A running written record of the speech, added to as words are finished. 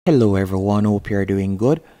Hello everyone, hope you're doing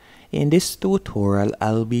good. In this tutorial,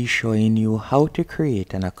 I'll be showing you how to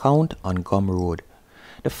create an account on Gumroad.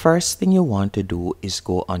 The first thing you want to do is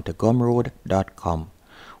go onto gumroad.com.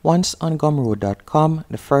 Once on gumroad.com,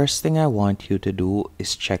 the first thing I want you to do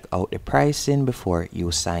is check out the pricing before you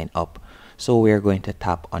sign up. So we're going to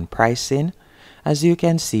tap on pricing. As you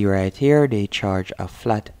can see right here, they charge a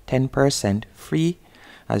flat 10% free.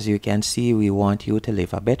 As you can see, we want you to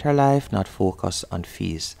live a better life, not focus on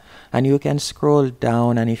fees. And you can scroll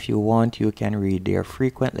down, and if you want, you can read their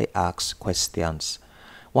frequently asked questions.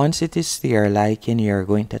 Once it is there, you're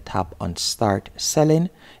going to tap on Start Selling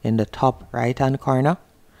in the top right hand corner.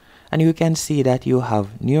 And you can see that you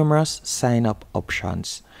have numerous sign up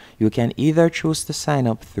options. You can either choose to sign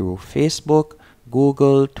up through Facebook,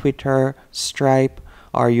 Google, Twitter, Stripe,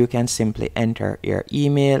 or you can simply enter your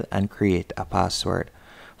email and create a password.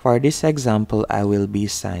 For this example, I will be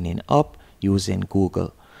signing up using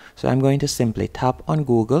Google. So I'm going to simply tap on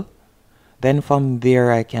Google. Then from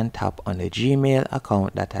there, I can tap on the Gmail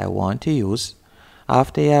account that I want to use.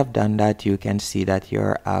 After you have done that, you can see that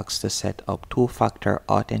you're asked to set up two-factor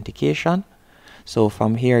authentication. So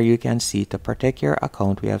from here, you can see to protect your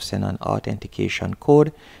account, we have sent an authentication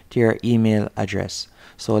code to your email address.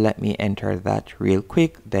 So let me enter that real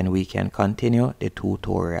quick, then we can continue the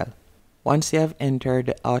tutorial. Once you have entered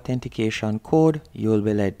the authentication code, you will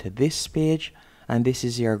be led to this page, and this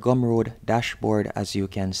is your Gumroad dashboard, as you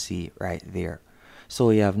can see right there.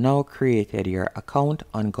 So you have now created your account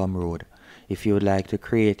on Gumroad. If you would like to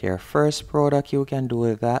create your first product, you can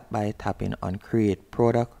do that by tapping on Create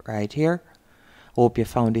Product right here. Hope you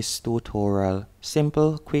found this tutorial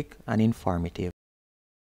simple, quick, and informative.